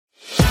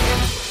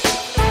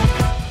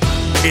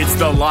It's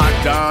the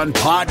Locked On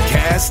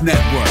Podcast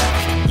Network,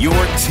 your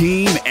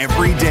team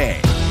every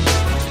day.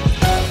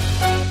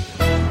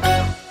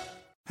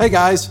 Hey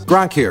guys,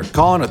 Gronk here,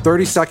 calling a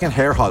 30-second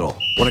hair huddle.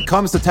 When it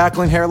comes to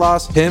tackling hair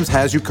loss, Hims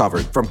has you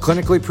covered. From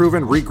clinically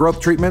proven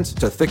regrowth treatments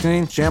to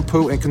thickening,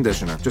 shampoo, and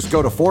conditioner. Just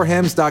go to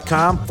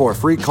 4hims.com for a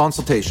free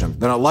consultation.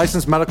 Then a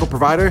licensed medical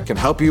provider can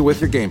help you with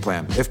your game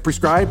plan. If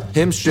prescribed,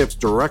 Hims ships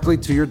directly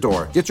to your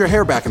door. Get your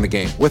hair back in the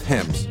game with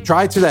Hims.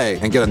 Try today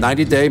and get a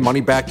 90-day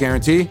money-back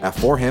guarantee at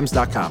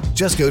 4hims.com.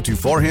 Just go to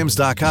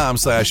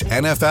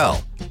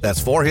 4hims.com/NFL.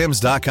 That's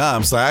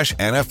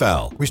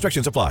 4hims.com/NFL.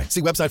 Restrictions apply.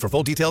 See website for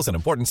full details and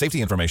important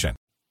safety information.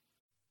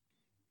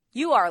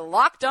 You are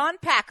Locked On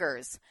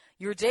Packers,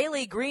 your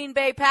daily Green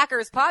Bay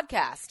Packers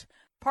podcast,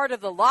 part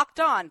of the Locked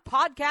On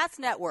Podcast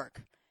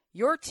Network,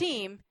 your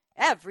team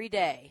every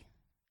day.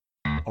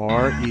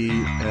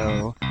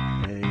 RELAX.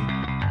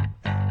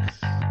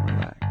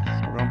 Relax.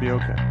 We're going to be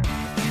okay.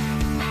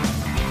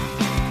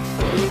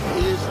 It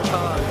is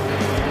time.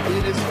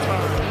 It is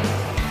time.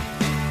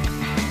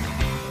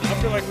 I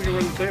feel like we can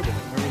run the table.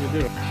 I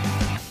really do.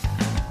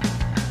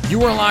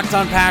 You are Locked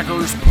On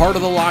Packers, part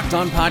of the Locked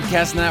On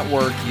Podcast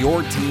Network,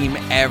 your team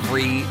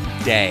every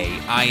day.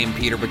 I am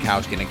Peter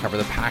Bukowski, and I cover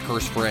the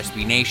Packers for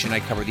SB Nation.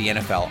 I cover the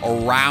NFL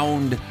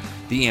around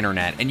the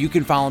internet. And you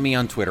can follow me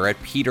on Twitter at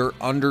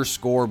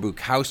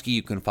Peter_Bukowski.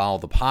 You can follow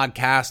the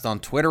podcast on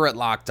Twitter at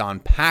Locked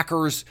On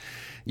Packers.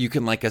 You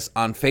can like us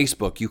on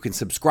Facebook. You can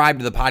subscribe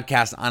to the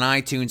podcast on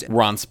iTunes.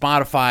 We're on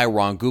Spotify. We're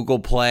on Google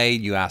Play.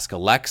 You ask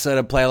Alexa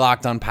to play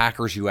Locked On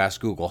Packers. You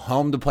ask Google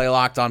Home to play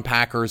Locked On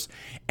Packers.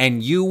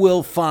 And you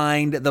will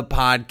find the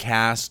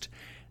podcast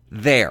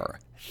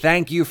there.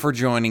 Thank you for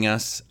joining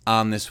us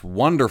on this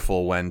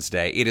wonderful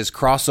Wednesday. It is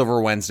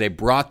Crossover Wednesday,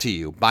 brought to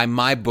you by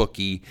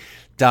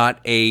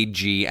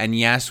MyBookie.ag. And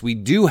yes, we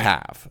do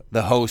have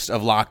the host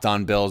of Locked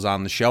On Bills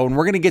on the show, and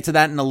we're going to get to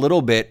that in a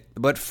little bit.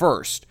 But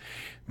first,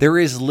 there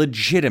is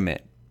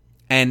legitimate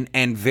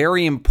and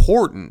very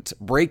important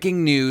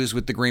breaking news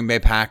with the Green Bay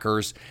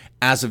Packers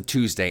as of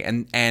Tuesday,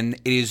 and it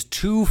is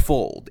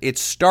twofold. It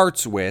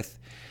starts with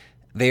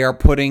they are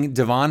putting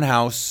Devon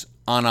House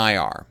on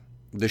IR.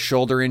 The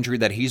shoulder injury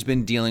that he's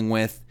been dealing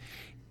with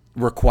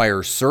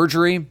requires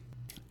surgery,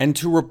 and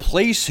to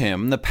replace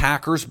him, the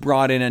Packers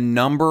brought in a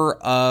number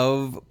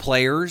of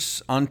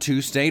players on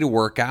Tuesday to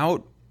work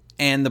out,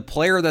 and the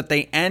player that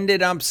they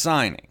ended up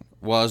signing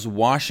was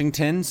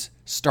Washington's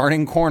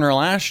starting corner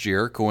last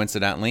year,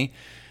 coincidentally,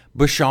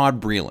 Bashaud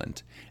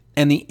Breeland.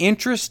 And the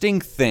interesting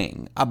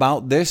thing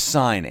about this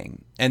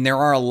signing, and there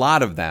are a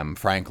lot of them,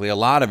 frankly, a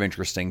lot of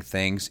interesting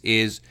things,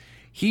 is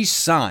he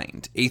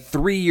signed a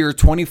 3-year,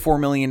 $24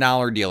 million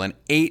deal, an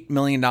 $8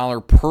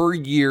 million per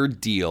year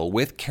deal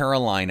with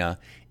Carolina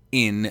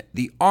in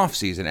the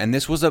offseason. And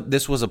this was a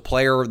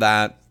player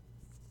that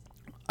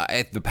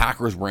the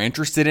Packers were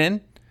interested in,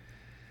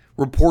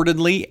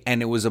 reportedly,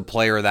 and it was a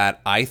player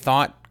that I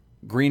thought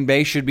Green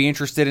Bay should be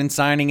interested in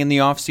signing in the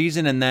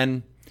offseason. And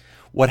then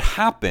what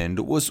happened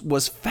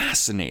was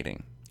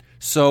fascinating.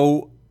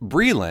 So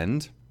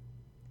Breeland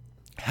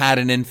had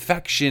an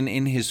infection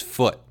in his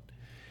foot,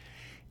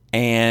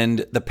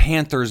 and the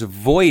Panthers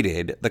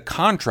voided the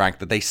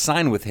contract that they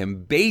signed with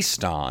him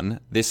based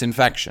on this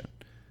infection.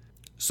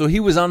 So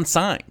he was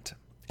unsigned,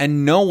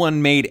 and no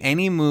one made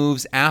any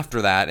moves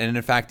after that. And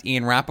in fact,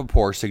 Ian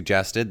Rappaport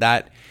suggested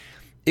that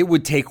it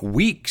would take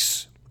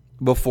weeks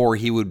before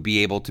he would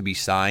be able to be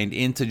signed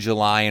into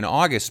July and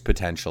August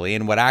potentially.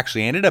 And what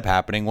actually ended up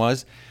happening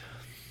was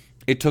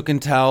it took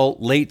until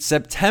late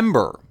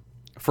September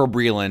for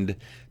Breeland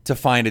to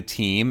find a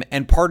team.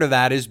 And part of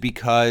that is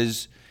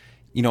because,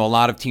 you know, a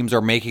lot of teams are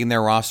making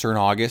their roster in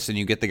August, and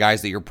you get the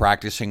guys that you're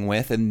practicing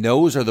with, and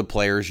those are the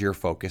players you're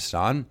focused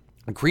on.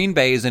 Green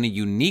Bay is in a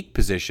unique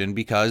position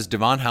because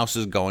Devon House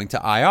is going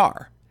to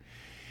IR,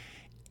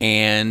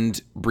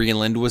 and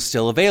Breeland was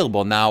still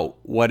available. Now,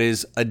 what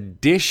is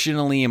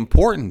additionally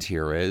important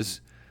here is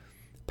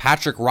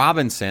Patrick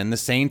Robinson, the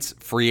Saints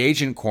free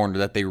agent corner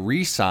that they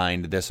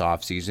re-signed this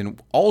offseason,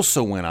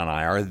 also went on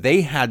IR.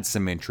 They had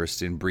some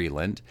interest in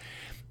Breeland,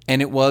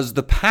 and it was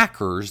the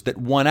Packers that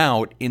won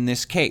out in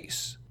this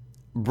case.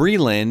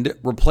 Breeland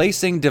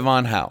replacing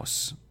Devon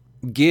House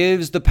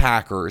gives the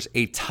Packers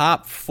a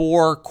top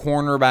 4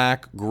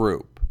 cornerback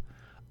group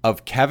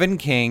of Kevin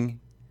King,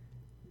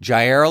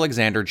 Jair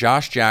Alexander,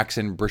 Josh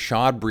Jackson,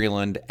 Bashaud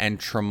Breeland, and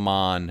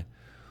Tramon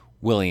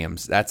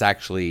Williams. That's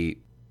actually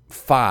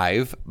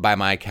 5 by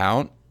my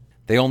count.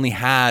 They only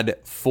had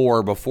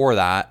 4 before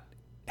that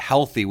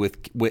healthy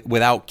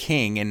without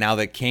King, and now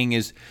that King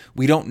is,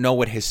 we don't know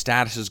what his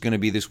status is going to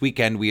be this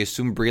weekend. We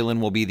assume Breeland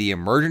will be the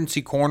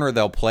emergency corner.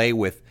 They'll play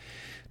with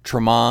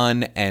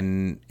Tramon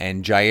and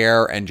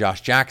Jair and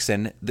Josh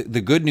Jackson. The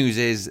good news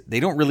is they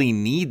don't really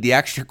need the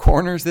extra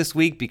corners this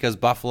week because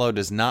Buffalo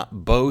does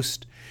not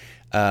boast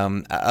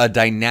a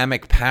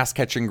dynamic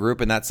pass-catching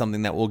group, and that's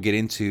something that we'll get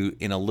into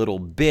in a little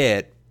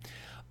bit.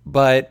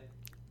 But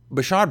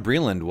Bashaud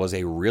Breeland was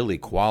a really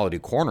quality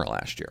corner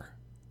last year.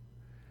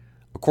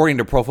 According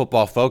to Pro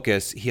Football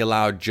Focus, he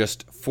allowed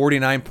just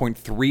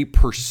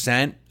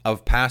 49.3%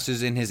 of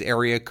passes in his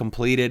area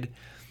completed,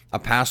 a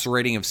passer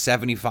rating of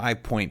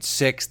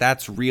 75.6.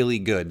 That's really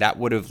good. That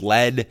would have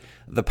led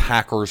the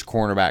Packers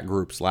cornerback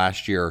groups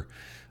last year.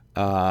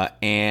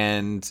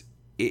 And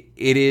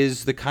it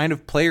is the kind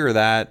of player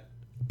that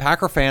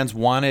Packer fans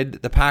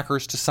wanted the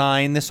Packers to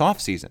sign this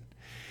offseason.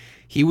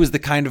 He was the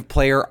kind of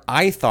player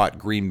I thought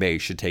Green Bay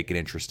should take an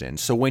interest in.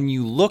 So when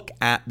you look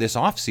at this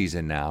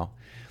offseason now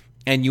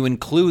and you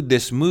include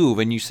this move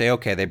and you say,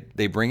 okay,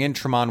 they bring in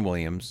Tramon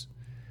Williams,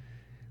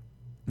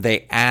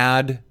 they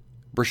add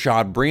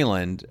Bashaud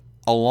Breeland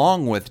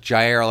along with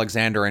Jair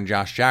Alexander and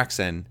Josh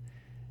Jackson,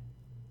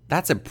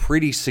 that's a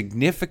pretty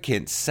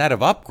significant set of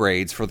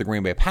upgrades for the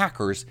Green Bay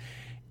Packers.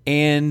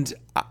 And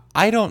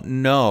I don't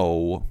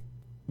know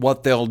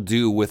what they'll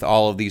do with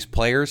all of these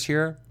players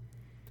here,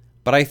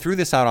 but I threw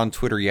this out on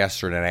Twitter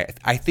yesterday, and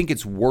I think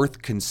it's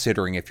worth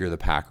considering if you're the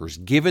Packers,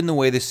 given the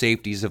way the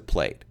safeties have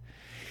played,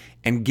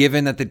 and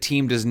given that the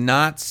team does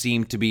not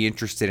seem to be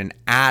interested in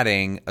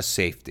adding a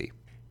safety.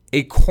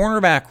 A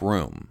cornerback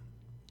room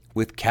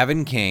with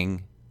Kevin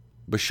King,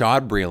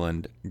 Bashaud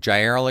Breeland,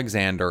 Jair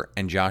Alexander,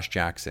 and Josh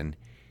Jackson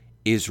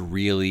is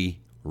really,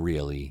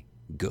 really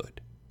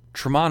good.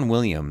 Tramon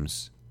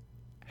Williams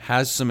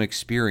has some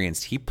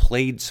experience. He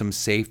played some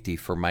safety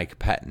for Mike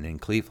Pettin in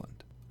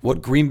Cleveland.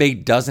 What Green Bay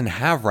doesn't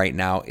have right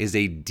now is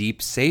a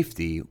deep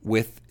safety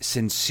with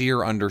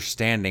sincere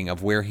understanding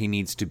of where he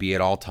needs to be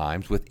at all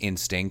times, with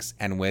instincts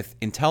and with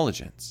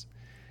intelligence.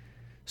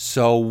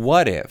 So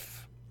what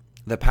if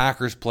the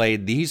Packers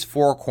played these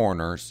four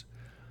corners,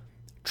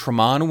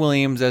 Tramon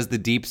Williams as the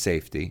deep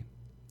safety,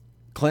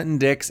 Clinton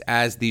Dix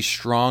as the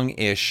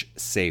strong-ish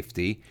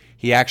safety.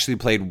 He actually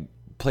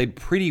played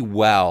pretty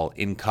well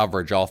in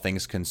coverage, all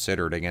things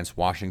considered, against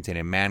Washington,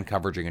 in man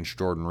coverage against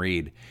Jordan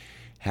Reed.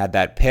 Had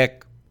that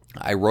pick.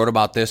 I wrote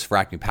about this for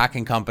Acme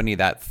Packing Company.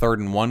 That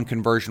 3rd-and-1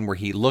 conversion where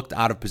he looked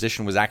out of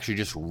position was actually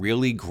just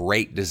really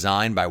great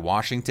design by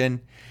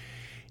Washington.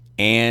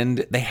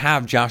 And they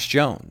have Josh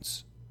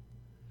Jones.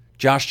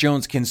 Josh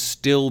Jones can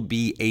still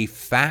be a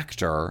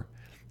factor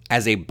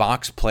as a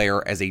box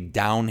player, as a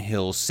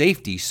downhill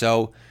safety.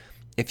 So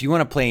if you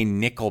want to play a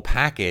nickel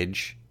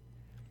package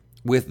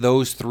with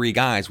those three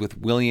guys, with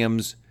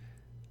Williams,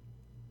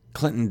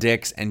 Clinton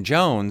Dix, and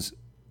Jones,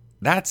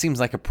 that seems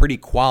like a pretty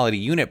quality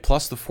unit.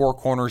 Plus the four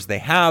corners they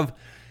have,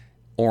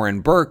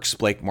 Oren Burks,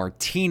 Blake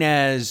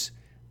Martinez,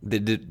 the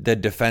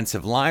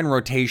defensive line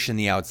rotation,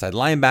 the outside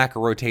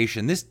linebacker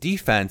rotation. This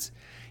defense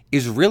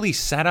is really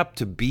set up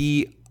to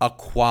be a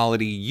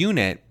quality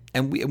unit.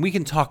 And we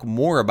can talk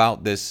more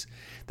about this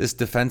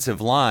defensive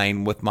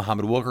line with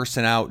Muhammad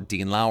Wilkerson out.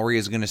 Dean Lowry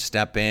is going to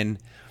step in.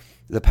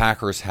 The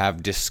Packers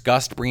have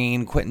discussed bringing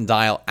in Quentin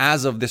Dial.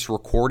 As of this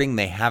recording,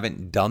 they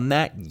haven't done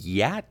that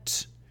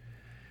yet.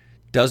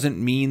 Doesn't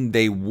mean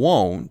they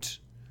won't.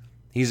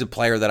 He's a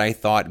player that I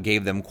thought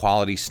gave them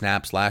quality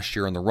snaps last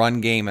year in the run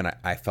game, and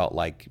I felt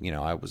like,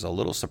 I was a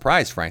little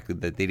surprised, frankly,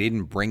 that they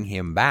didn't bring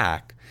him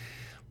back.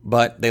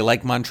 But they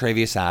like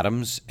Montravius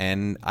Adams,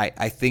 and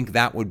I think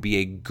that would be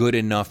a good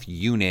enough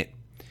unit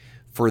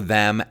for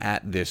them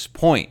at this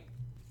point.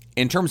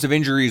 In terms of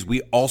injuries,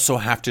 we also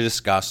have to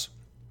discuss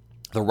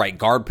the right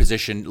guard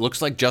position. It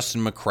looks like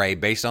Justin McCray,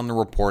 based on the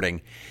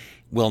reporting,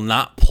 will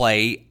not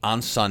play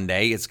on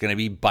Sunday. It's going to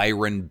be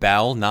Byron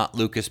Bell, not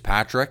Lucas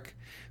Patrick,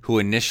 who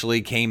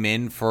initially came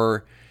in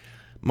for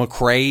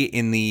McCray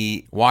in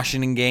the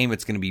Washington game.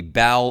 It's going to be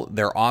Bell,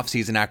 their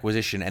offseason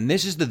acquisition. And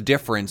this is the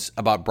difference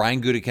about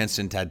Brian Gutekunst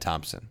and Ted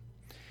Thompson.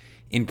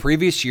 In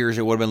previous years,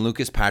 it would have been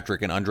Lucas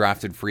Patrick, an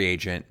undrafted free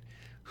agent,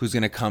 who's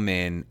going to come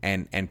in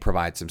and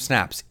provide some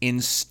snaps.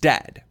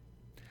 Instead,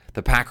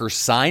 the Packers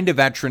signed a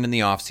veteran in the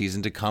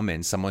offseason to come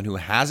in, someone who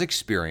has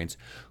experience,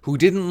 who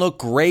didn't look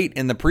great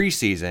in the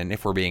preseason,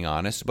 if we're being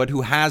honest, but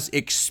who has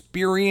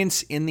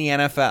experience in the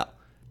NFL.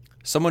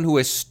 Someone who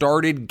has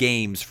started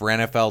games for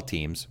NFL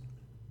teams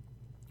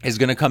is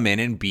going to come in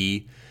and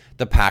be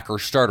the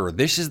Packers starter.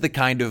 This is the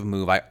kind of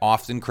move I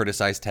often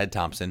criticize Ted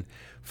Thompson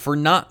for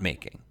not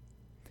making.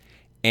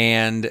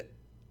 And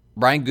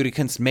Brian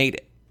Gutekunst made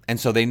it. And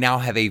so they now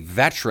have a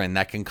veteran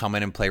that can come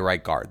in and play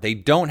right guard. They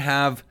don't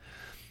have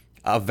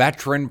a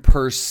veteran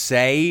per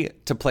se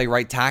to play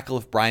right tackle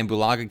if Brian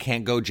Bulaga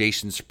can't go.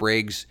 Jason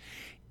Spriggs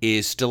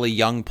is still a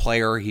young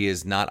player. He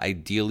is not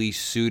ideally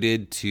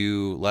suited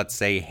to, let's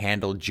say,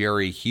 handle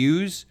Jerry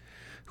Hughes,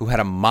 who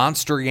had a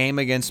monster game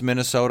against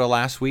Minnesota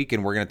last week,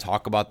 and we're going to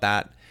talk about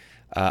that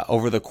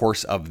over the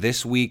course of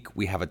this week.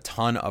 We have a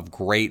ton of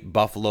great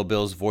Buffalo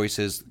Bills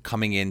voices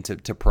coming in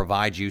to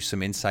provide you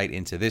some insight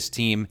into this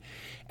team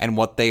and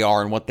what they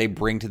are and what they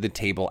bring to the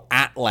table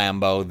at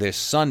Lambeau this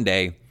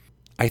Sunday.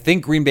 I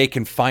think Green Bay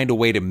can find a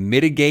way to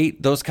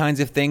mitigate those kinds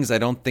of things. I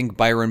don't think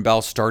Byron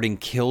Bell starting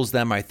kills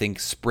them. I think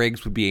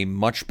Spriggs would be a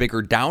much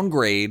bigger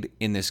downgrade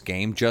in this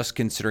game, just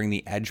considering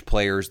the edge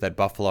players that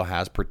Buffalo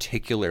has,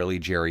 particularly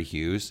Jerry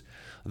Hughes.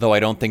 Though I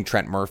don't think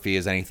Trent Murphy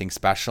is anything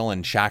special,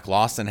 and Shaq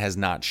Lawson has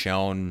not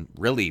shown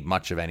really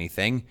much of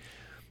anything.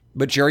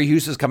 But Jerry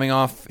Hughes is coming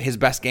off his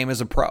best game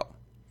as a pro.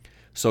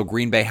 So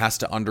Green Bay has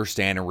to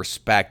understand and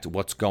respect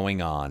what's going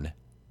on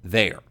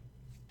there.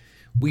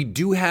 We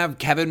do have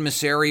Kevin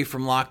Masseri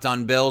from Locked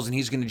On Bills, and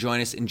he's going to join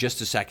us in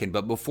just a second.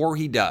 But before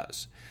he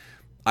does,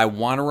 I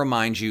want to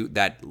remind you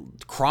that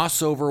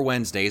Crossover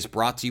Wednesday is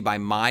brought to you by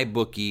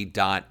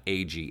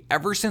mybookie.ag.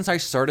 Ever since I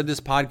started this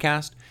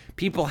podcast,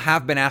 people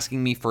have been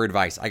asking me for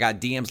advice. I got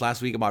DMs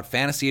last week about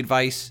fantasy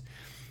advice.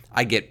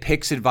 I get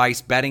picks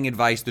advice, betting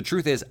advice. The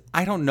truth is,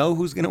 I don't know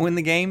who's going to win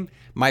the game.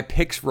 My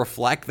picks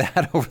reflect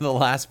that over the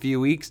last few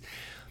weeks.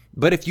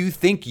 But if you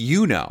think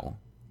you know,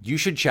 you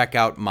should check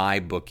out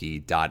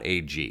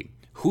mybookie.ag.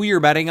 Who you're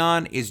betting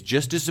on is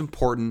just as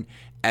important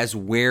as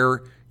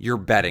where you're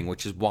betting,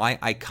 which is why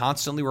I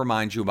constantly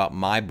remind you about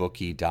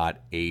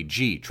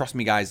mybookie.ag. Trust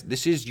me, guys,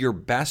 this is your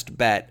best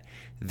bet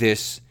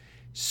this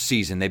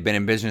season. They've been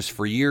in business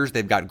for years.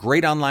 They've got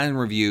great online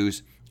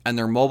reviews, and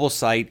their mobile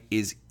site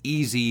is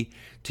easy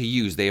to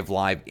use. They have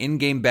live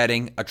in-game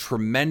betting, a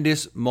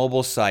tremendous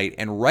mobile site,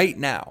 and right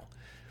now,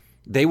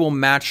 they will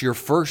match your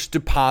first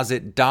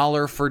deposit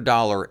dollar for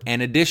dollar.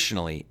 And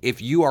additionally,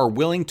 if you are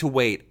willing to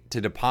wait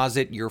to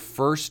deposit your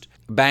first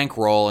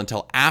bankroll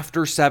until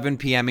after 7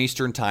 p.m.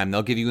 Eastern Time,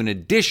 they'll give you an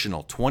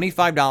additional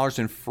 $25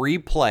 in free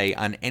play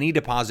on any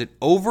deposit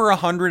over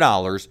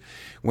 $100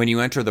 when you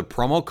enter the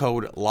promo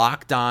code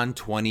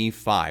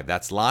LOCKEDON25.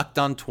 That's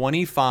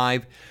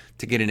LOCKEDON25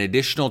 to get an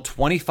additional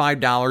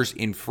 $25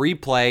 in free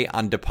play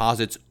on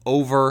deposits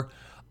over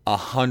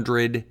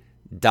 $100.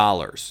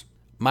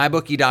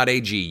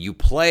 MyBookie.ag. You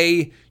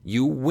play,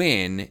 you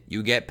win,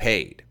 you get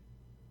paid.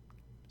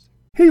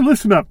 Hey,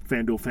 listen up,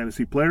 FanDuel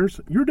fantasy players.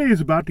 Your day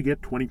is about to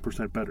get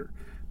 20% better.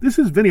 This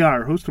is Vinny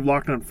Iyer, host of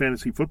Locked On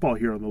Fantasy Football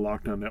here on the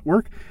Locked On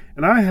Network,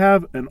 and I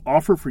have an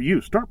offer for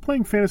you. Start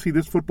playing fantasy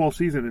this football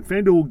season, and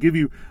FanDuel will give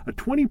you a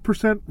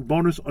 20%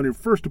 bonus on your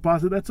first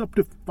deposit. That's up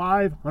to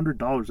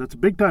 $500. That's a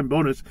big-time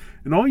bonus,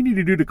 and all you need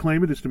to do to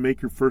claim it is to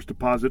make your first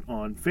deposit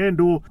on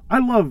FanDuel. I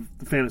love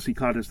the fantasy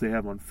contests they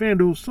have on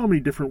FanDuel. So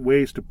many different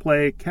ways to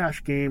play,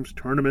 cash games,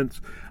 tournaments.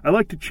 I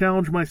like to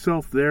challenge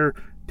myself there.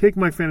 Take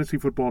my fantasy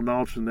football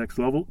knowledge to the next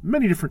level.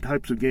 Many different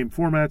types of game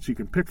formats you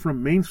can pick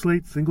from: main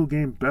slate, single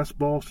game, best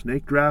ball,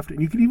 snake draft,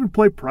 and you can even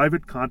play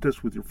private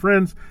contests with your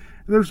friends.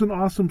 And there's an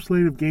awesome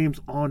slate of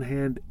games on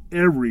hand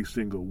every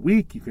single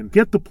week. You can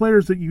get the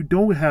players that you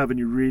don't have in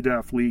your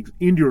redraft leagues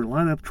into your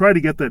lineup. Try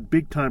to get that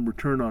big-time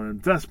return on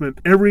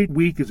investment. Every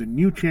week is a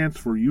new chance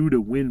for you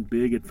to win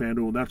big at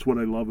FanDuel, and that's what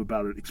I love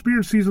about it.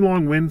 Experience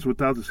season-long wins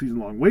without the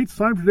season-long waits.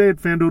 Sign up today at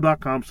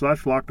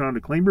FanDuel.com/LockedOn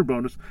to claim your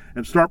bonus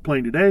and start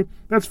playing today.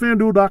 That's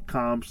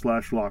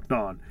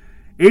FanDuel.com/LockedOn.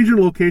 Age and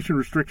location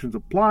restrictions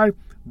apply.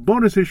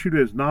 Bonus issued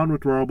as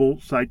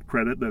non-withdrawable site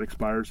credit that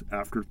expires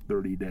after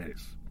 30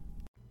 days.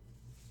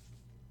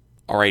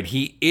 All right,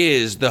 he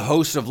is the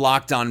host of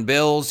Locked On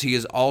Bills. He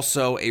is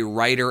also a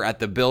writer at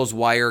the Bills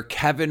Wire,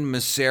 Kevin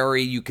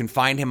Masseri. You can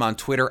find him on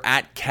Twitter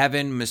at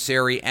Kevin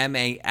Masseri,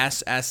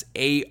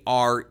 Massare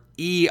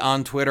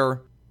on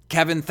Twitter.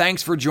 Kevin,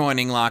 thanks for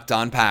joining Locked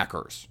On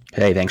Packers.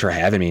 Hey, thanks for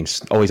having me.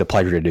 It's always a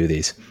pleasure to do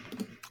these.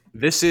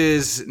 This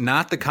is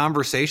not the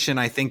conversation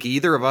I think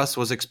either of us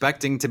was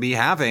expecting to be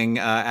having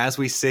as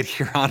we sit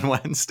here on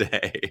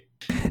Wednesday.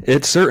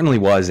 It certainly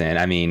wasn't.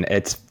 I mean,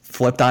 it's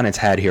flipped on its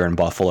head here in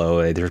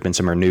Buffalo. There's been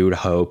some renewed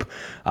hope.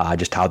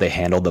 Just how they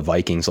handled the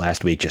Vikings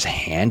last week,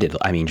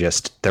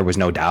 there was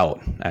no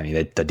doubt. I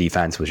mean, the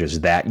defense was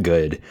just that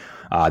good.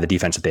 The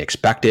defense that they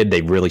expected,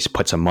 they really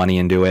put some money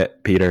into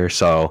it, Peter.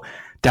 So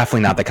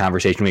definitely not the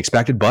conversation we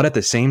expected. But at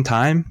the same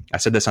time, I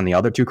said this on the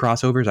other two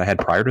crossovers I had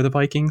prior to the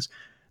Vikings,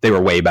 they were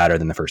way better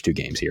than the first two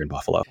games here in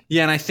Buffalo.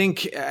 Yeah, and I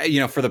think,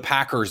 for the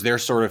Packers, they're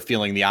sort of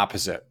feeling the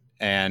opposite.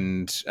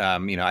 And,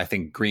 I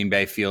think Green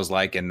Bay feels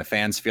like, and the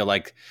fans feel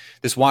like,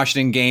 this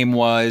Washington game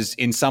was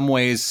in some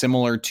ways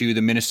similar to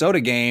the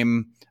Minnesota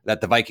game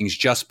that the Vikings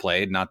just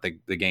played, not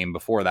the game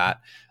before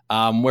that,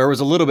 where it was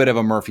a little bit of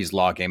a Murphy's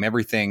Law game.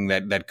 Everything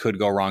that could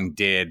go wrong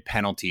did.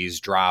 Penalties,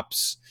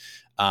 drops,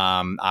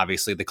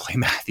 obviously the Clay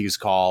Matthews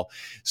call.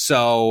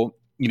 So,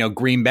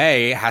 Green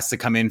Bay has to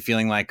come in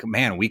feeling like,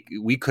 man,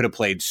 we could have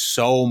played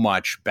so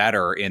much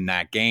better in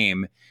that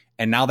game.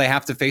 And now they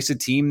have to face a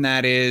team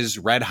that is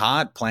red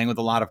hot, playing with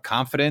a lot of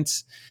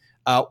confidence.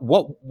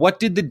 What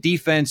did the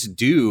defense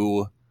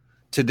do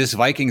to this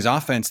Vikings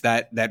offense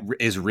that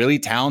is really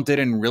talented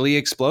and really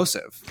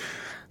explosive?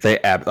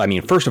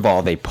 First of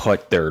all, they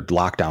put their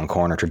lockdown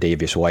corner,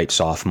 Tre'Davious White,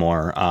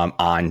 sophomore,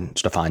 on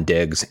Stephon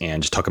Diggs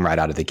and just took him right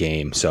out of the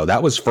game. So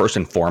that was first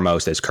and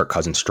foremost as Kirk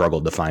Cousins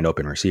struggled to find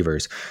open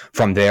receivers.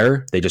 From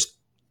there, they just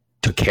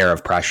took care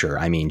of pressure.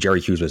 I mean,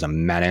 Jerry Hughes was a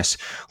menace.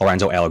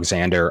 Lorenzo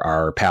Alexander,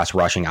 our pass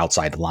rushing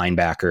outside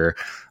linebacker,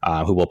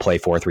 who will play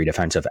 4-3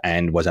 defensive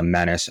end, was a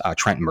menace.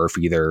 Trent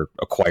Murphy, their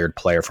acquired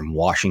player from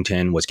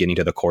Washington, was getting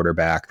to the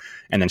quarterback.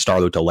 And then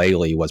Starlou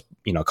Delele was,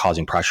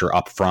 causing pressure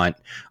up front,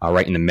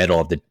 right in the middle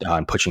of the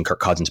pushing Kirk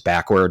Cousins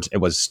backwards. It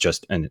was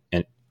just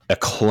a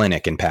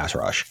clinic in pass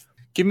rush.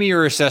 Give me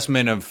your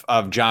assessment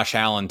of Josh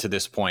Allen to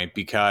this point,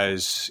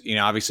 because,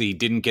 obviously he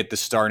didn't get the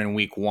start in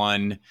week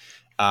one.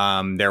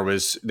 There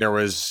was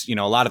a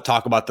lot of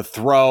talk about the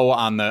throw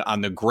on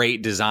the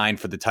great design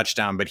for the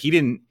touchdown, but he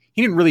didn't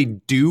really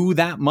do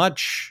that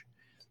much.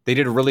 They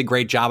did a really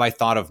great job, I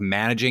thought, of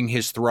managing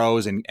his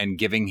throws and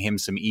giving him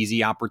some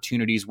easy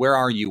opportunities. Where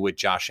are you with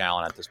Josh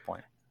Allen at this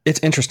point?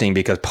 It's interesting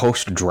because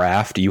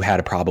post-draft, you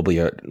had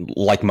probably,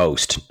 like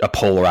most, a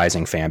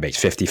polarizing fan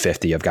base,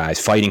 50-50 of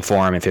guys fighting for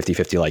him and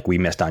 50-50 like we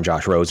missed on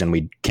Josh Rosen.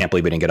 We can't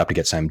believe we didn't get up to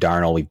get Sam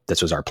Darnold.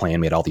 This was our plan.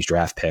 We had all these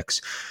draft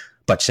picks.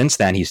 But since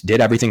then, he's did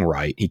everything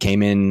right. He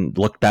came in,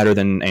 looked better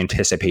than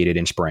anticipated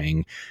in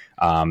spring,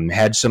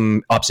 had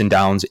some ups and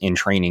downs in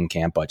training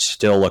camp, but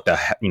still looked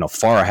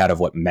far ahead of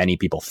what many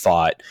people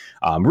thought.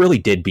 Really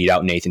did beat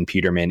out Nathan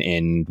Peterman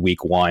in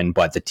week 1,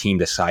 but the team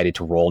decided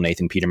to roll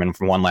Nathan Peterman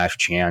for one last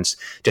chance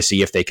to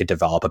see if they could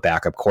develop a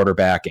backup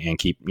quarterback and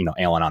keep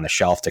Allen on the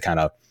shelf to kind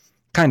of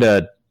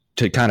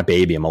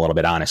baby him a little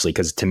bit, honestly,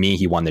 because to me,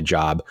 he won the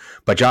job.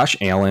 But Josh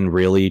Allen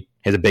really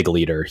is a big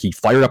leader. He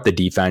fired up the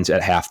defense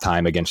at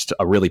halftime against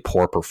a really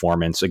poor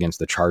performance against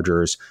the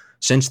Chargers.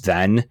 Since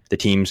then, the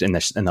teams in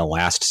the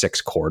last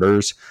 6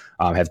 quarters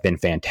have been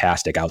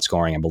fantastic,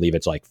 outscoring, I believe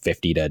it's like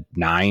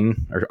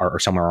 50-9 or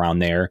somewhere around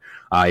there.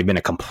 They've been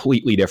a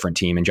completely different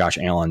team, and Josh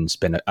Allen's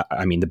been,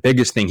 the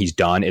biggest thing he's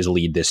done is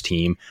lead this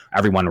team.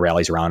 Everyone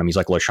rallies around him. He's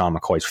like LaShawn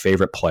McCoy's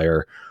favorite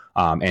player,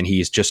 and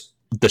he's just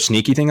the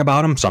sneaky thing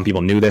about him. Some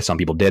people knew this, some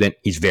people didn't.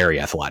 He's very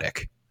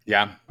athletic.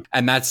 Yeah.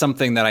 And that's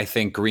something that I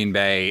think Green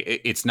Bay,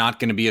 it's not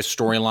going to be a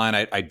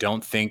storyline. I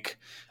don't think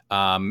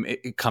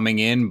coming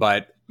in,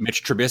 but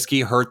Mitch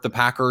Trubisky hurt the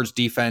Packers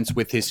defense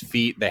with his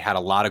feet. They had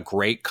a lot of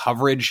great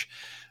coverage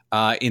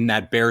in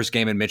that Bears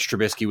game, and Mitch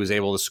Trubisky was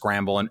able to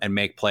scramble and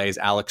make plays.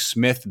 Alex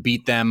Smith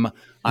beat them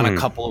on a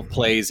couple of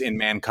plays in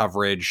man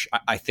coverage.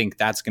 I think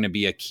that's going to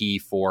be a key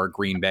for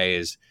Green Bay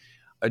is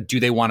do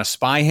they want to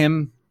spy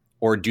him?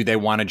 Or do they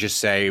want to just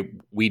say,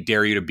 we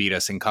dare you to beat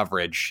us in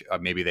coverage?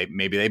 Maybe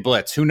they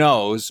blitz. Who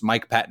knows?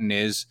 Mike Pettin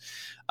is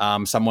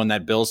someone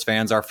that Bills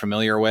fans are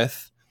familiar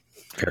with.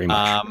 Very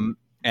much.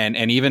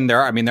 And even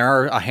there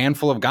are a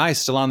handful of guys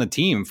still on the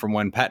team from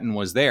when Pettin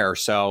was there.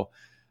 So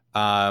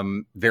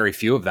very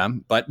few of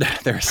them, but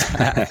there's,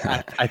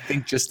 I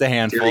think, just a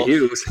handful. Jerry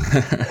Hughes.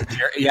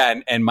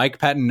 And Mike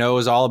Pettin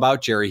knows all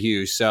about Jerry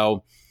Hughes.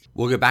 So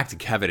we'll get back to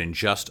Kevin in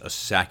just a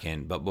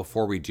second. But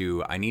before we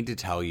do, I need to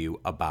tell you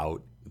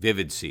about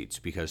Vivid Seats,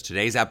 because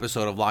today's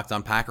episode of Locked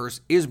On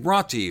Packers is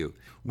brought to you.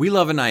 We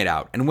love a night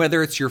out, and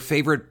whether it's your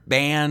favorite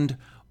band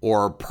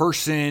or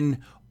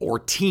person or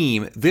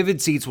team,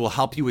 Vivid Seats will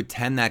help you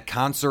attend that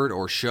concert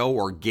or show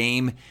or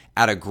game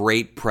at a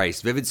great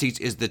price. Vivid Seats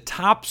is the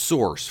top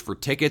source for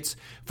tickets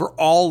for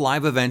all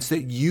live events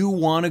that you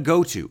want to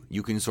go to.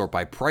 You can sort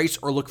by price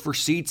or look for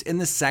seats in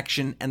the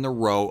section and the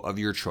row of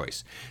your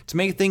choice. To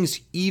make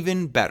things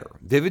even better,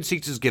 Vivid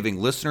Seats is giving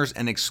listeners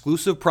an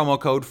exclusive promo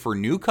code for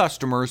new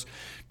customers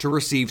to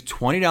receive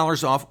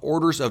 $20 off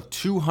orders of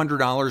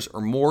 $200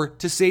 or more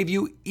to save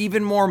you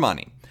even more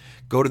money.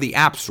 Go to the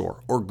App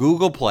Store or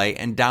Google Play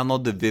and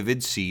download the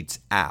Vivid Seats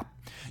app.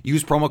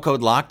 Use promo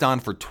code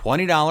LOCKEDON for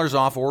 $20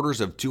 off orders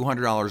of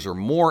 $200 or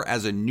more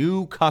as a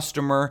new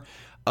customer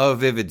of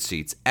Vivid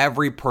Seats.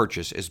 Every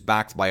purchase is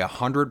backed by a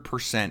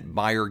 100%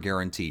 buyer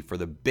guarantee. For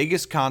the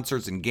biggest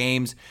concerts and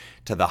games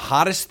to the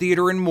hottest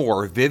theater and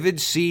more, Vivid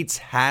Seats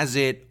has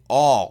it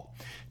all.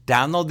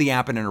 Download the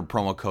app and enter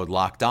promo code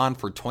LOCKEDON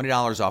for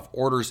 $20 off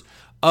orders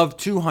of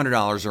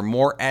 $200 or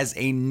more as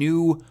a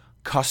new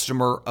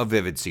customer of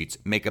Vivid Seats.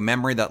 Make a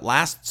memory that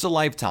lasts a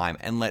lifetime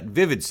and let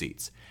Vivid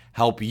Seats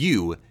help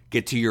you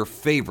get to your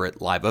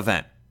favorite live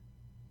event.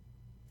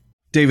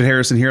 David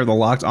Harrison here, the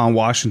Locked On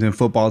Washington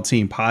Football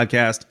Team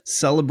podcast,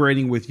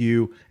 celebrating with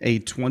you a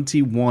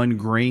 21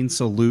 grain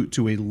salute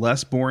to a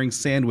less boring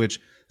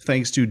sandwich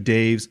thanks to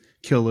Dave's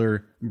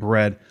Killer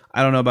Bread.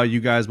 I don't know about you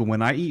guys, but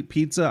when I eat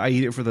pizza, I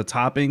eat it for the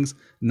toppings,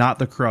 not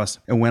the crust.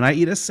 And when I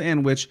eat a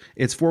sandwich,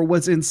 it's for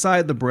what's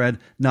inside the bread,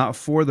 not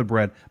for the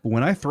bread. But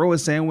when I throw a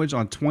sandwich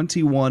on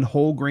 21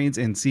 whole grains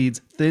and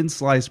seeds, thin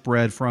sliced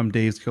bread from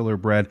Dave's Killer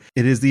Bread,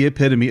 it is the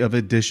epitome of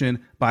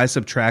addition by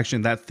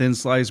subtraction. That thin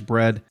sliced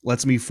bread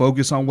lets me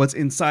focus on what's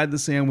inside the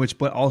sandwich,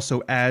 but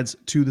also adds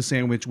to the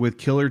sandwich with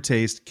killer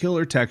taste,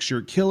 killer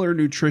texture, killer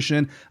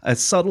nutrition, a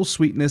subtle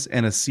sweetness,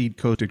 and a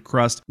seed-coated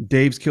crust.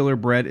 Dave's Killer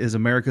Bread is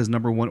America's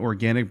 #1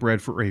 organic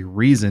bread for a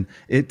reason.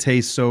 It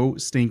tastes so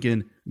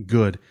stinking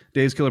good.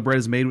 Dave's Killer Bread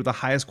is made with the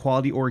highest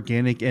quality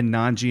organic and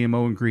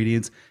non-GMO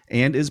ingredients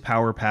and is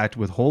power-packed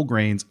with whole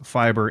grains,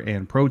 fiber,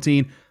 and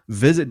protein.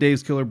 Visit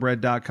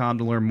daveskillerbread.com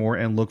to learn more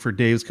and look for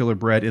Dave's Killer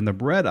Bread in the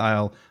bread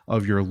aisle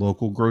of your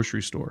local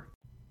grocery store.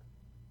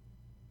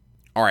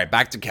 All right,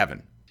 back to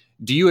Kevin.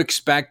 Do you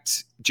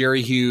expect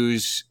Jerry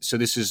Hughes, so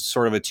this is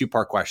sort of a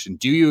two-part question.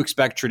 Do you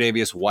expect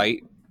Tre'Davious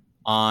White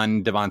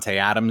on Devontae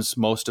Adams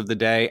most of the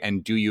day?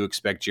 And do you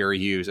expect Jerry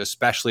Hughes,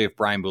 especially if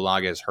Brian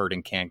Bulaga is hurt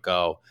and can't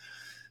go,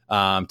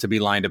 to be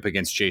lined up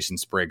against Jason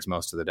Spriggs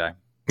most of the day?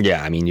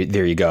 Yeah, I mean,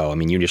 there you go. I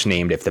mean, you just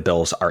named, if the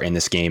Bills are in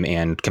this game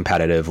and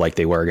competitive like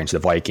they were against the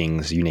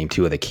Vikings, you named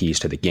two of the keys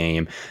to the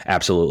game.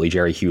 Absolutely,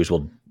 Jerry Hughes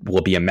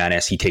will be a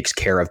menace. He takes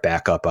care of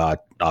backup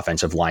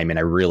offensive linemen.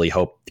 I really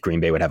hope Green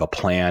Bay would have a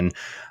plan,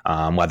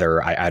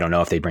 whether I don't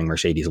know if they bring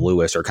Mercedes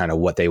Lewis or kind of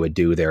what they would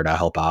do there to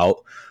help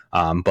out.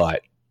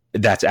 But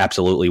that's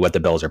absolutely what the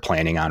Bills are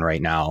planning on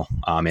right now.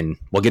 And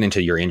we'll get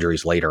into your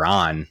injuries later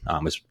on.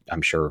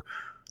 I'm sure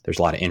there's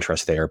a lot of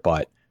interest there,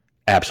 but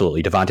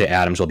absolutely, Davante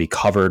Adams will be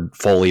covered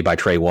fully by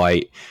Trey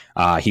White.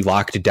 He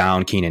locked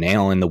down Keenan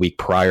Allen the week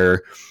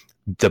prior.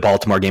 The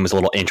Baltimore game was a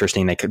little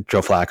interesting.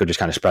 Joe Flacco just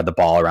kind of spread the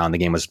ball around. The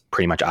game was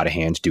pretty much out of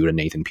hands due to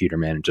Nathan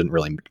Peterman. Couldn't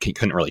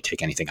really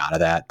take anything out of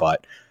that,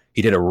 but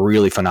he did a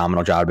really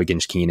phenomenal job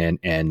against Keenan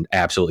and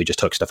absolutely just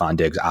took Stephon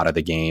Diggs out of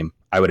the game.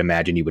 I would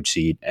imagine you would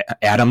see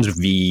Adams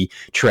v.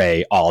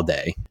 Trey all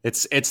day.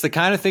 It's the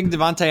kind of thing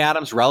Davante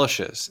Adams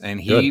relishes,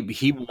 and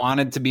he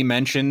wanted to be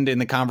mentioned in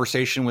the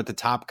conversation with the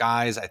top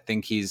guys. I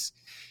think he's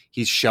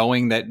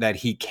showing that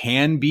he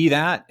can be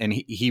that, and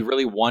he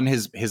really won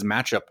his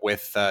matchup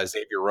with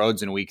Xavier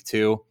Rhodes in week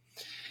 2.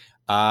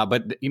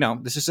 But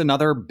this is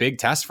another big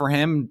test for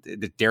him.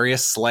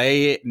 Darius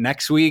Slay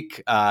next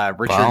week,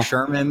 Richard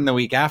Sherman the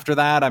week after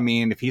that. I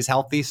mean, if he's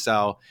healthy,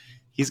 so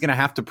he's going to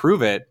have to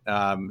prove it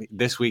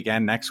this week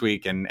and next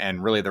week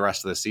and really the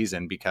rest of the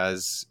season,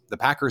 because the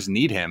Packers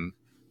need him.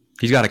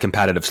 He's got a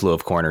competitive slew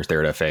of corners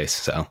there to face.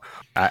 So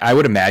I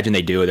would imagine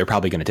they do. They're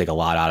probably going to take a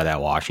lot out of that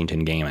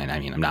Washington game. And I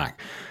mean,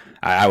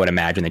 I would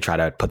imagine they try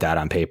to put that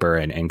on paper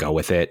and go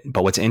with it.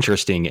 But what's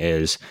interesting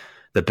is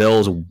the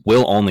Bills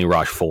will only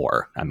rush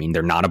 4. I mean,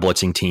 they're not a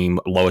blitzing team,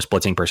 lowest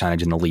blitzing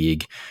percentage in the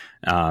league.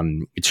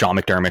 It's Sean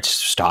McDermott's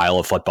style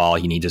of football.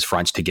 He needs his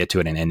fronts to get to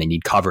it, and they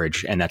need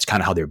coverage, and that's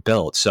kind of how they're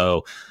built.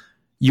 So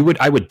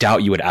I would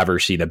doubt you would ever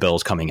see the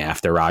Bills coming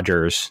after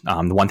Rodgers.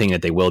 The one thing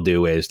that they will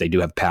do is they do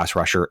have pass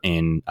rusher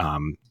in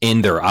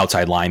their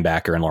outside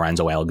linebacker and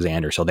Lorenzo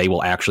Alexander. So they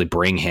will actually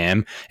bring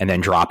him and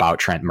then drop out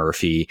Trent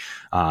Murphy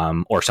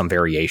or some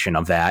variation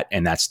of that.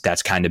 And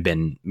that's kind of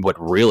been what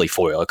really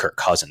foiled Kirk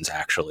Cousins,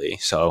 actually.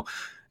 So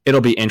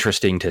it'll be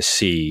interesting to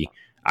see.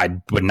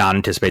 I would not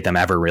anticipate them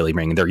ever really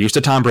bringing. They're used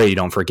to Tom Brady,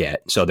 don't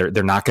forget. So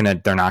they're not gonna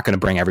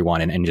bring everyone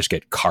in and just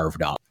get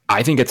carved up.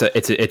 I think it's that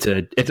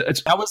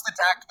was the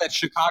tack that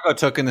Chicago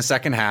took in the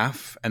second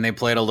half, and they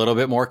played a little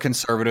bit more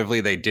conservatively.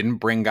 They didn't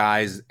bring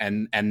guys,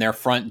 and their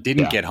front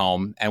didn't get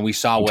home, and we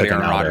saw what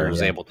Aaron Rodgers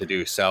was able to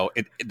do. So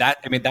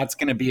that's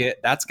going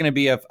to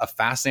be a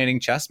fascinating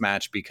chess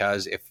match,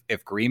 because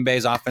if Green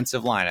Bay's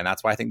offensive line, and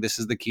that's why I think this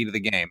is the key to the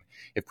game,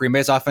 if Green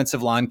Bay's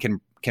offensive line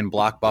can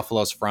block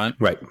Buffalo's front,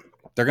 right,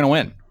 they're going to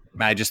win.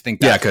 I just think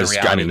that's because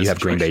you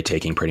have Green Bay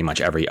taking pretty much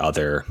every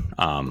other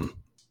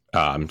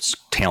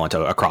talent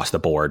across the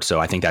board. So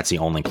I think that's the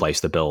only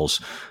place the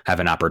Bills have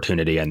an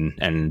opportunity,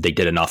 and they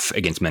did enough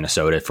against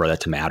Minnesota for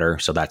that to matter.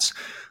 So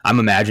I'm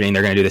imagining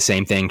they're going to do the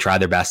same thing, try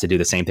their best to do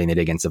the same thing they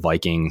did against the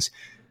Vikings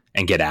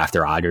and get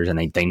after Rodgers.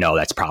 And they know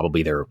that's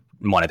probably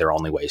one of their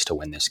only ways to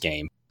win this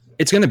game.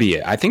 I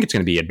think it's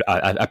going to be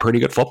a pretty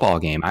good football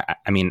game.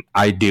 I mean,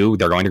 they're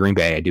going to Green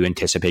Bay. I do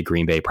anticipate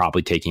Green Bay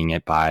probably taking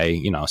it by,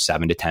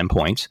 7 to 10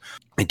 points.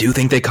 I do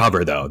think they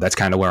cover, though. That's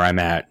kind of where I'm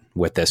at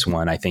with this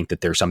one. I think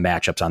that there's some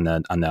matchups on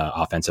the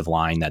offensive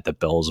line that the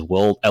Bills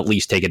will at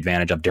least take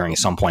advantage of during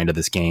some point of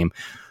this game,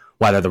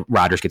 whether the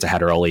Rodgers gets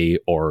ahead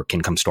early or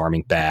can come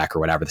storming back or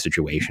whatever the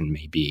situation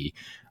may be.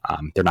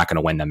 They're not going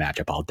to win the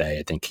matchup all day.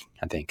 I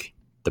think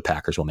the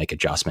Packers will make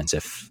adjustments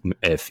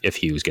if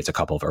Hughes gets a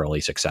couple of early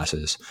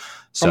successes.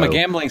 So, from a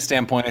gambling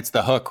standpoint, it's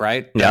the hook,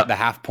 right? Yeah. The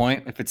half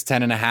point, if it's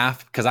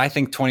 10.5, because I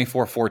think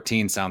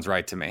 24-14 sounds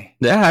right to me.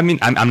 Yeah, I mean,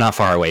 I'm not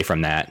far away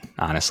from that,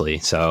 honestly.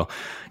 So,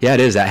 yeah,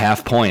 it is that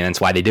half point. That's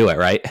why they do it,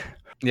 right?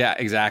 Yeah,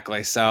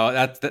 exactly.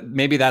 So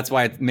maybe that's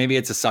why. Maybe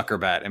it's a sucker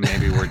bet, and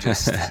maybe we're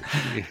just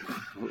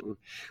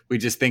we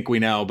just think we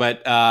know.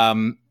 But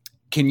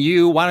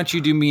why don't you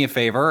do me a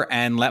favor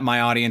and let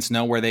my audience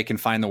know where they can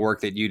find the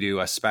work that you do,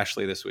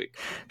 especially this week?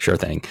 Sure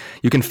thing.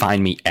 You can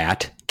find me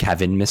at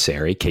Kevin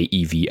Massare,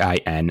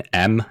 KevinMassare.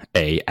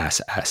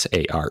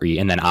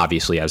 And then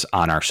obviously as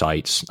on our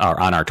sites or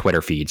on our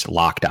Twitter feeds,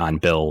 Locked On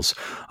Bills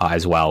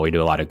as well. We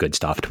do a lot of good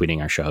stuff,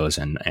 tweeting our shows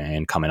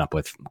and coming up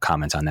with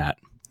comments on that.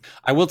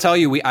 I will tell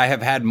you, I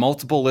have had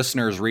multiple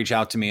listeners reach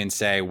out to me and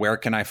say, where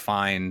can I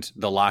find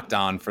the Locked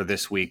On for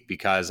this week?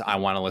 Because I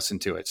want to listen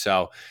to it.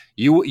 So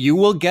you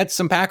will get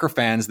some Packer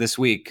fans this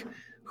week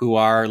who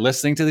are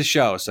listening to the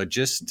show. So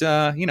just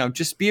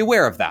be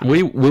aware of that.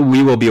 We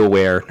will be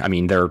aware. I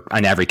mean, they're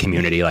in every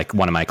community. Like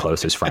one of my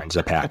closest friends,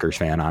 a Packers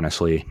fan,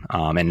 honestly,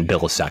 and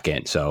Bill is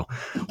second. So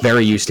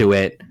very used to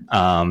it.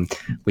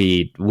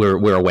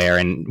 We're aware,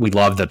 and we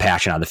love the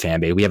passion of the fan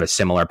base. We have a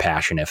similar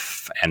passion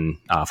if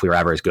we were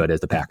ever as good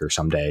as the Packers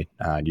someday.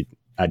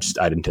 I'd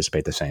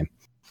anticipate the same.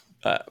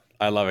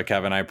 I love it,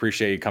 Kevin. I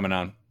appreciate you coming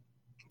on.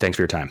 Thanks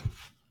for your time.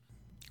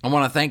 I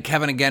want to thank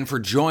Kevin again for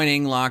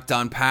joining Locked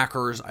On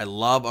Packers. I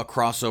love a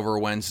crossover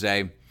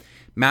Wednesday.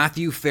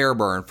 Matthew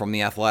Fairburn from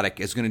The Athletic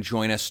is going to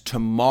join us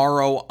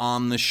tomorrow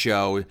on the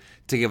show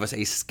to give us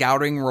a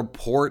scouting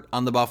report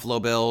on the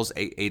Buffalo Bills,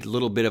 a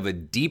little bit of a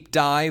deep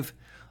dive.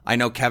 I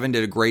know Kevin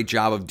did a great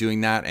job of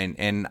doing that,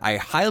 and I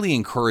highly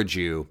encourage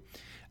you.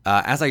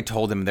 As I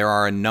told him, there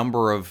are a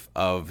number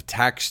of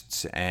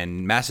texts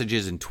and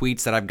messages and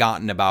tweets that I've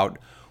gotten about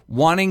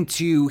wanting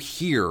to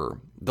hear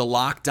the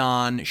Locked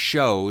On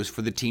shows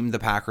for the team the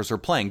Packers are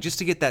playing, just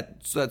to get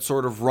that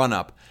sort of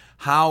run-up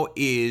how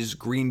is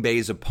Green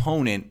Bay's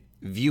opponent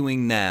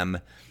viewing them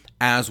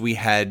as we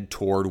head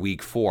toward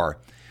week 4?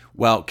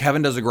 Well,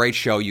 Kevin does a great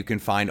show. You can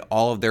find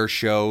all of their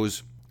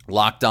shows,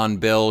 Locked On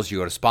Bills. You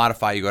go to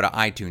Spotify, you go to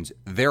iTunes.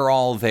 They're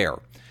all there.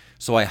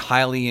 So I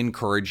highly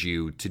encourage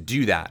you to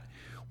do that.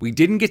 We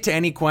didn't get to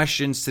any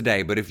questions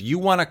today, but if you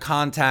want to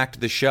contact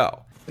the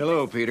show.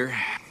 Hello, Peter.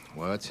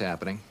 What's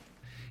happening?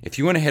 If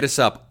you want to hit us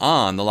up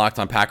on the Locked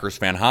On Packers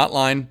fan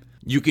hotline,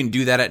 you can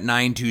do that at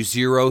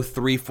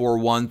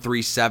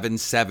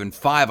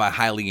 920-341-3775. I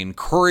highly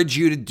encourage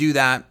you to do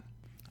that.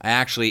 I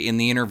actually, in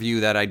the interview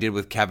that I did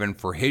with Kevin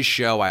for his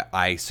show,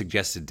 I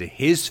suggested to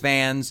his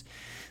fans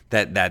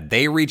that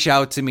they reach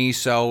out to me.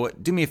 So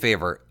do me a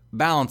favor,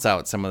 balance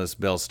out some of this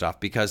Bills stuff,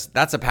 because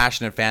that's a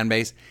passionate fan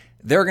base.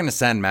 They're going to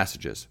send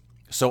messages.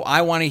 So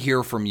I want to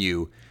hear from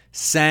you.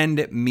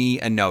 Send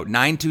me a note,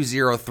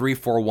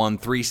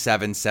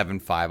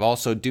 920-341-3775.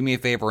 Also, do me a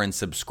favor and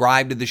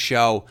subscribe to the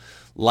show.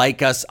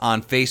 Like us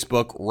on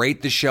Facebook,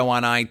 rate the show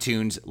on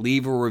iTunes,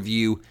 leave a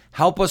review.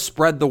 Help us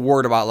spread the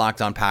word about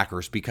Locked On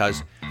Packers,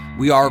 because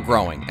we are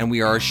growing, and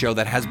we are a show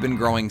that has been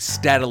growing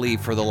steadily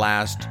for the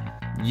last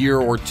year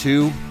or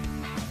two.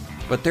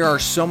 But there are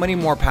so many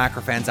more Packer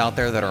fans out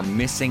there that are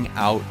missing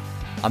out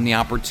on the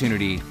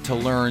opportunity to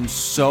learn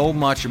so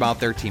much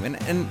about their team.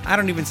 And I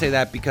don't even say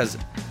that because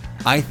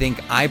I think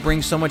I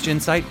bring so much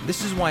insight.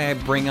 This is why I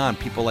bring on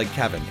people like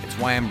Kevin. It's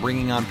why I'm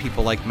bringing on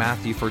people like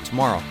Matthew for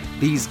tomorrow.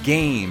 These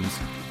games,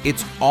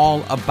 it's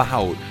all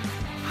about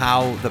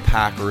how the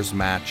Packers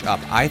match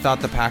up. I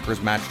thought the Packers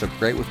matched up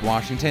great with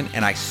Washington,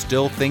 and I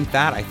still think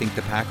that. I think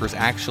the Packers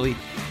actually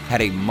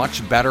had a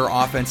much better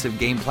offensive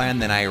game plan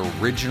than I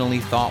originally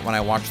thought when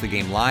I watched the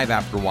game live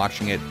after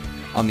watching it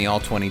on the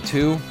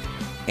All-22.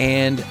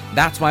 And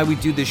that's why we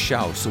do this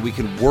show, so we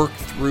can work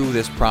through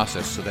this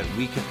process so that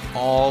we can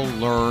all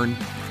learn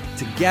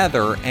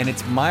together, and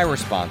it's my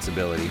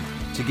responsibility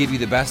to give you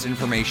the best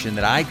information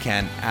that I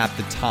can at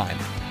the time.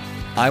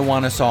 I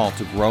want us all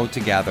to grow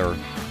together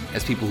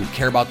as people who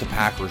care about the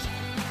Packers,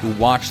 who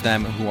watch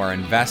them, who are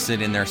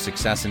invested in their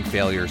success and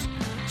failures.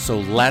 So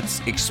let's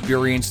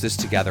experience this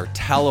together.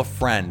 Tell a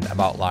friend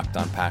about Locked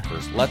On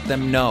Packers. Let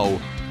them know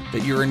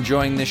that you're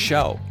enjoying this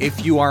show,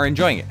 if you are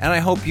enjoying it. And I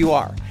hope you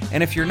are.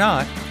 And if you're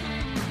not,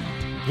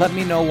 let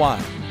me know why.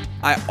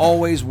 I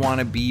always want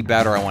to be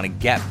better. I want to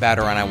get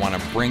better, and I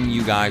want to bring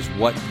you guys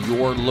what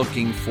you're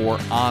looking for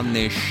on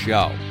this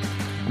show.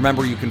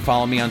 Remember, you can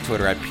follow me on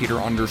Twitter at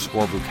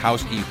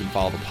Peter_Bukowski. You can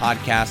follow the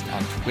podcast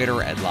on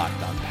Twitter at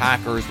Locked On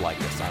Packers. Like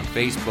us on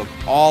Facebook.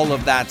 All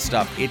of that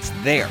stuff, it's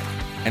there.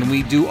 And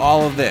we do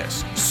all of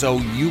this so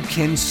you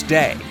can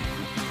stay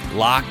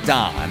locked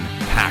on